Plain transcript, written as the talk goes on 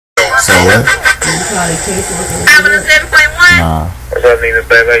So what? 507.1. Nah. What's up, Nina,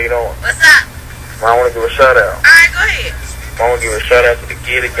 baby? How you doing? What's up? I want to give a shout out. Alright, go ahead. I want to give a shout out to the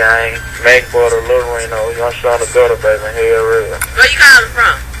Get It Gang, Mac Butter, Little Reno, Young Sean the Gutter, baby, hell real. Where you calling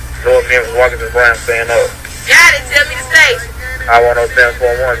from? North Memphis, Washington, Brown, stand up. Got it. Tell me the station. I 107.1,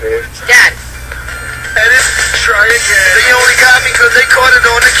 baby. Got it. Hey, this is try again. They only got me cause they caught it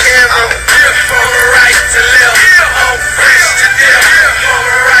on the camera. From right to left, I'm fresh to death. From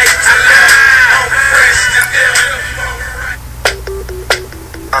right to left, I'm fresh to death.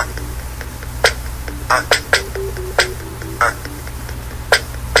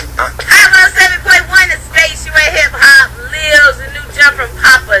 507.1 is station where hip hop lives. A new jump from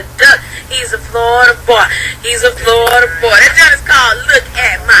Papa Duck. He's a Florida boy. He's a Florida boy. That joint is called Look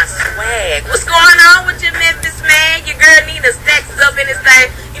at My Swag. What's going on with your Memphis, man? Your girl Nina Stakz is up in this thing.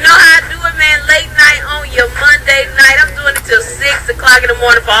 You know how I do it, man. Late night on your Monday night. I'm doing it till 6 o'clock in the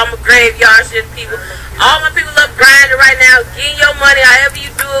morning for all my graveyard shit people. All my people up grinding right now. Getting your money however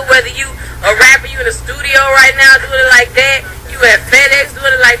you do it. Whether you a rapper, you in the studio right now doing it like that. You at FedEx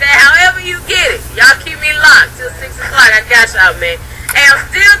doing it like that. However you get it. Y'all keep me locked till 6 o'clock. I got y'all, man. Hey, I'm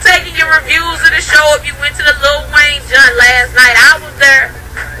still taking your reviews of the show. If you went to the Lil Wayne joint last night, I was there.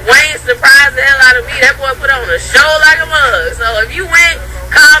 Wayne surprised the hell out of me. That boy put on a show like a mug. So if you went,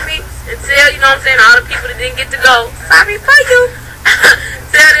 call me and tell, you know what I'm saying, all the people that didn't get to go, sorry for you.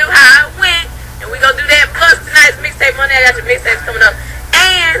 Tell them how it went. And we gonna do that. Plus tonight's mixtape Monday. I got your mixtapes coming up.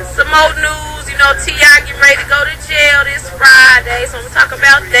 And some more news. You know, T.I. getting ready to go to jail this Friday. So I'm gonna talk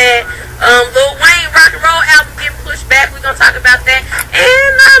about that. Lil Wayne rock and roll album getting pushed back. We're gonna talk about that.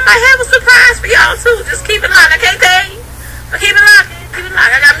 And I might have a surprise for y'all too. Just keep it locked. I can't tell you. But keep it locked. Keep it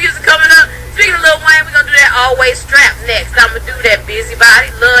locked. I got music coming up. Speaking of Lil Wayne, we're gonna do that Always Strap next. I'm gonna do that Busybody.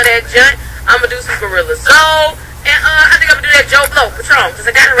 Love that joint. I'm gonna do some Gorilla Soul. And I think I'm gonna do that Joe Blow Patron, because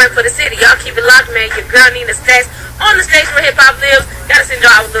I got it right for the city. Y'all keep it locked, man. Your girl Nina Stakz on the station where hip hop lives. Gotta send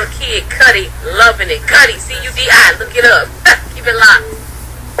y'all our little kid, Cuddy, loving it. Cuddy, C-U-D-I, look it up. Keep it locked.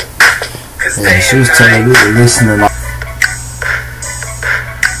 Yeah, she was telling me to listen to my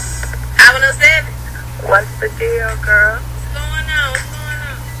 507. What's the deal, girl? What's going on? What's going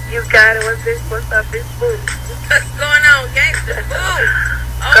on? You got it. What's up, this boo? What's going on, Gangsta Boo?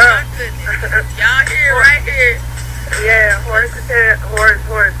 Oh Girl. my goodness. Y'all here, right here. Yeah, horse. I think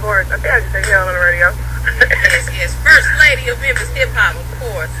I just said hell on the radio. Yes. First lady of Memphis hip hop, of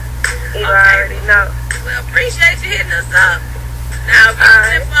course. You already know. Well, appreciate you hitting us up. Now, if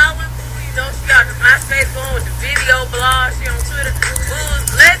you've been following Boo, you know she got the MySpace going with the video blog. She on Twitter. Boo,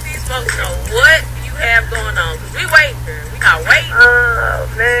 let these folks know what you have going on. Because we waiting, girl. We not waiting. Oh,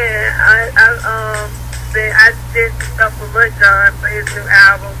 man. I did some stuff with Lil Jon for his new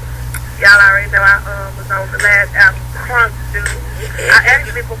album. Y'all already know I was on the last album, Crunk Dude. I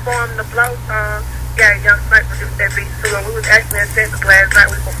actually performed the Blow song. Yeah, Young Snipe produced that beat too. And we was actually in Texas last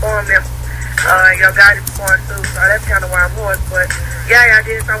night. We performed them. Yo Gotti performed too. So that's kind of why I'm on. But yeah, I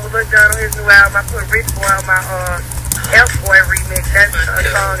did something with Lil Jon on his new album. I put Rich Boy on my F-Boy remix. That's a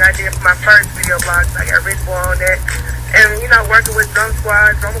song I did for my first video blog. So I got Rich Boy on that. And, you know, working with Drum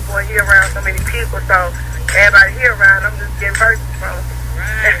Squad, Drummer Boy, he around so many people, so everybody here around, I'm just getting verses from.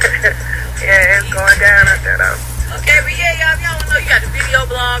 Right. Yeah, it's going down out there, though. Okay, but yeah, y'all don't know, you got the video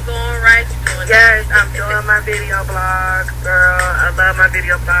blog going, right? You doing Yes, I'm doing my video blog, girl. I love my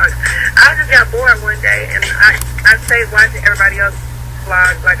video blogs. I just got bored one day, and I stayed watching everybody else's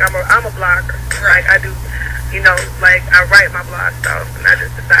blogs. Like, I'm a blogger. Like, I do, you know, like, I write my blog stuff, and I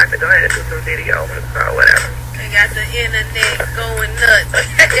just decided to go ahead and do some video and so whatever. You got the internet going nuts.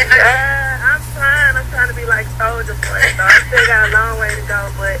 I'm trying to be like Soulja Boy, so I still got a long way to go,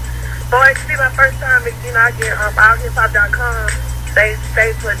 but boy, it's my first time, you know, I get allhiphop.com. They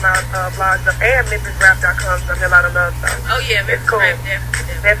put my blogs up, and MemphisRap.com, so I get a lot of love, so. Oh yeah, Memphis cool. Rap,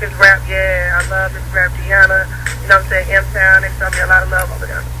 definitely. Memphis Rap, yeah, I love Memphis Rap, Deanna, you know what I'm saying, M-Town, they show me a lot of love over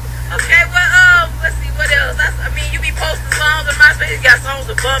there. Okay, well, let's see, what else? I mean, you be posting songs on MySpace, you got songs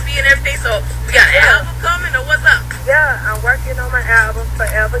with Bumpy and everything, so we got an album coming, or what's up? Yeah, I'm working on my album,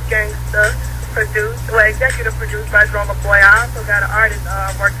 Forever Gangsta, executive produced by Drummer Boy. I also got an artist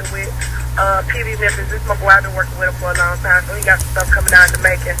I'm working with, PB Memphis. This is my boy. I've been working with him for a long time, so he got some stuff coming out in the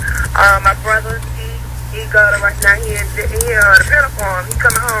making. My brother, he got it right now. He in the penal farm. He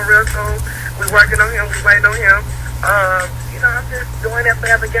coming home real soon. We working on him. We waiting on him. You know, I'm just doing that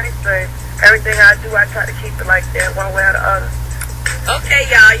Forever Gangsta. Everything I do, I try to keep it like that, one way or the other. Okay,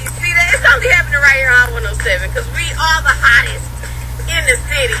 y'all, you see that? It's only happening right here on 107, because we are the hottest in the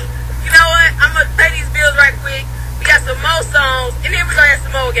city. You know what? I'm going to pay these bills right quick. We got some more songs, and then we're going to have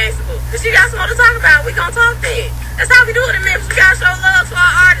some more Gangsta Boo. Because you got some more to talk about, we going to talk then. That's how we do it in Memphis. We got to show love to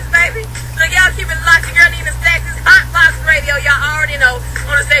our artists, baby.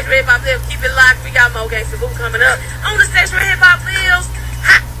 more Gangsta Boo coming up on the station where hip hop lives.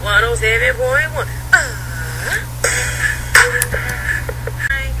 Hot 107.1.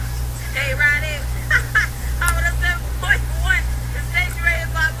 Hey, right in. Hot 107.1. The station where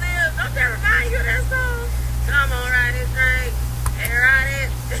hip hop lives. Don't that remind you of that song? Come on, ride this train. Hey, ride it.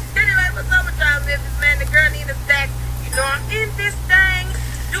 Anyway, what's up with y'all, Memphis, man? The girl need a stack. You know I'm in this thing,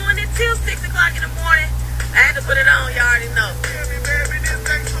 doing it till 6 o'clock in the morning. I had to put it on, y'all already know.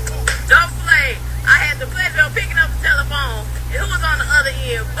 Don't play. I had the pleasure of picking up the telephone. And who was on the other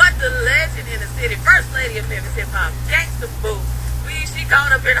end but the legend in the city, First Lady of Memphis Hip Hop, Gangsta Boo. She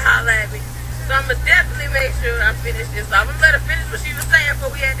called up here to holler at me. So I'm going to definitely make sure I finish this off. I'm going to let her finish what she was saying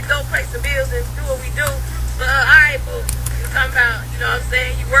before we had to go pay some bills and do what we do. But, alright, Boo. You talking about, you know what I'm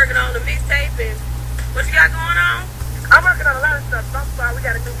saying, you working on the mixtape and what you got going on? I'm working on a lot of stuff. So far, we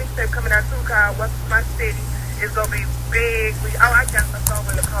got a new mixtape coming out too called What's My City. It's going to be big. I got some song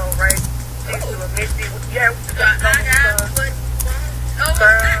in the cold, right? Yeah, we I got what you want.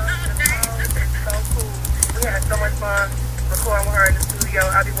 It's so cool. We had so much fun recording with her in the studio.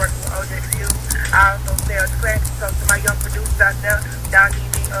 I'll be working with OJQ. I also sell tracks. So to my young producers out there, y'all need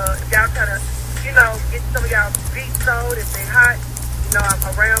me. If y'all trying to, you know, get some of y'all beats sold, if they hot, you know, I'm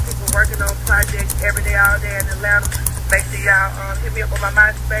around people working on projects every day, all day in Atlanta. Make sure y'all hit me up on my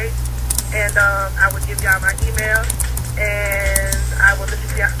MySpace, and I will give y'all my email, and I will listen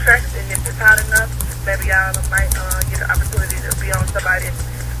to y'all tracks, and if it's hot enough, maybe y'all might get an opportunity to be on somebody's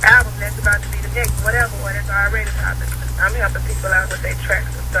album that's about to be the next, whatever, or that's already popping. I'm helping people out with their tracks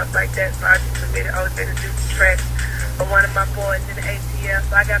and stuff like that, so I just submitted OJ to do some tracks for one of my boys in the ATL,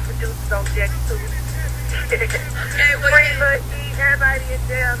 so I got producers on deck too. Okay, well, everybody in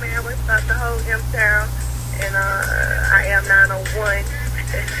jail, man, what's up, the whole M-Town, and I am 901. Alright,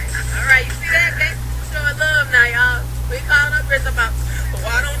 you see that? They showing love now, y'all. We called up here about,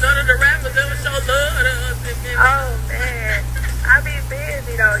 why don't none of the rappers ever show love to us? Oh, man. I be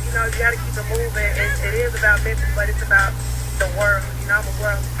busy, though. You know, you got to keep it moving. It is about Memphis, but it's about the world. You know, I'm a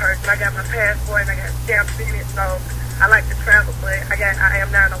world person. I got my passport, and I got stamps in it, so I like to travel, but I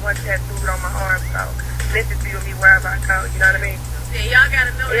am 901 tattooed on my arm, so Memphis be with me wherever I go, you know what I mean? Yeah, y'all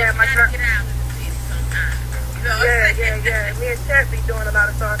got to know that you got to get out of the city sometimes. You know Yeah. Me and Chet be doing a lot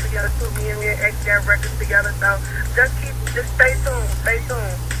of songs together, too. Me and actually got records together, so just stay tuned.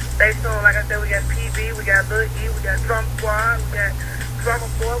 Like I said, we got PB, we got Lil E, we got Drum Squad, we got Drummer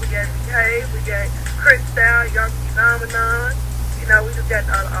Boy, we got BK, we got Chris Style, Young Phenomenon. You know, we just got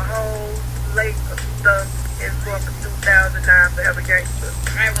a whole slate of stuff in store for 2009 for every gangster.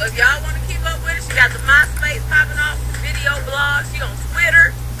 Alright, well, if y'all want to keep up with it, she got the MySpace popping off, video blog, she on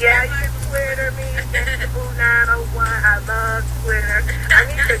Twitter. Yeah, you can Twitter me, Gangsta Boo 901. I love Twitter. I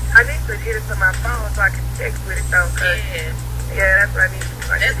need to get it to my phone so I can text with it though. Yeah, that's what I need to do.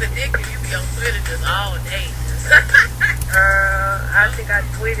 That's addictive. You be on Twitter just all day. I think I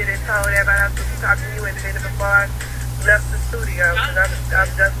tweeted and told everybody I was going to be talking to you in a minute before I left the studio. Because I'm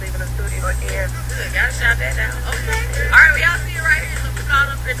just leaving the studio again. Good, gotta shout that out. Okay. Alright, well, y'all see it right here. So we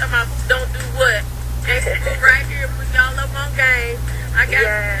called up here talking about don't do what. Gangsta Boo right here, put y'all up on game. I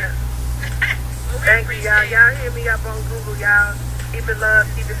got Thank you, y'all. Y'all hit me up on Google, y'all. Keep it love,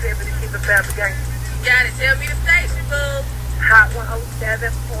 keep it pimpin', and keep it family gangsta. You got it. Tell me the station, boo. Hot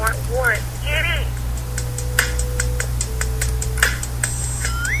 107.1. Get it.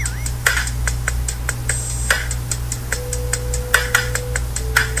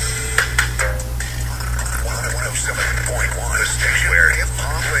 The station where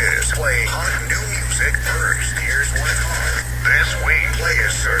hip-hop lives. Play hot new music first. Here's what's hot this week. Play a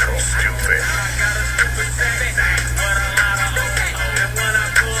circle stupid. I got a stupid thing. What a lot of hoes. And when I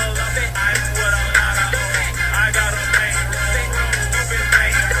pull up, I put a lot of hoes. I got a main road. Stupid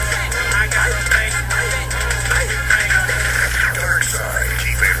main road. I got a main road. Stupid main road. Dark side.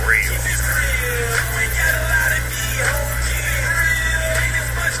 Keep it real. It's real. We got a lot of D.O.G. Ain't as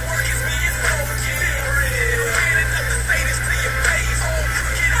much work as me and O.G. Real. Ain't enough to say this to your face.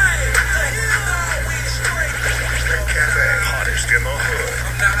 Cafe, hottest in the hood.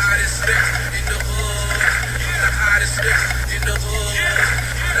 I'm the hottest nigga in the hood. I'm the hottest nigga in the hood.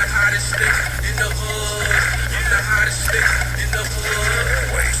 I'm the hottest nigga in the hood. I'm the hottest nigga in the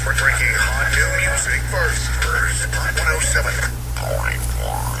hood. Always for drinking hot new music first. Hot 107.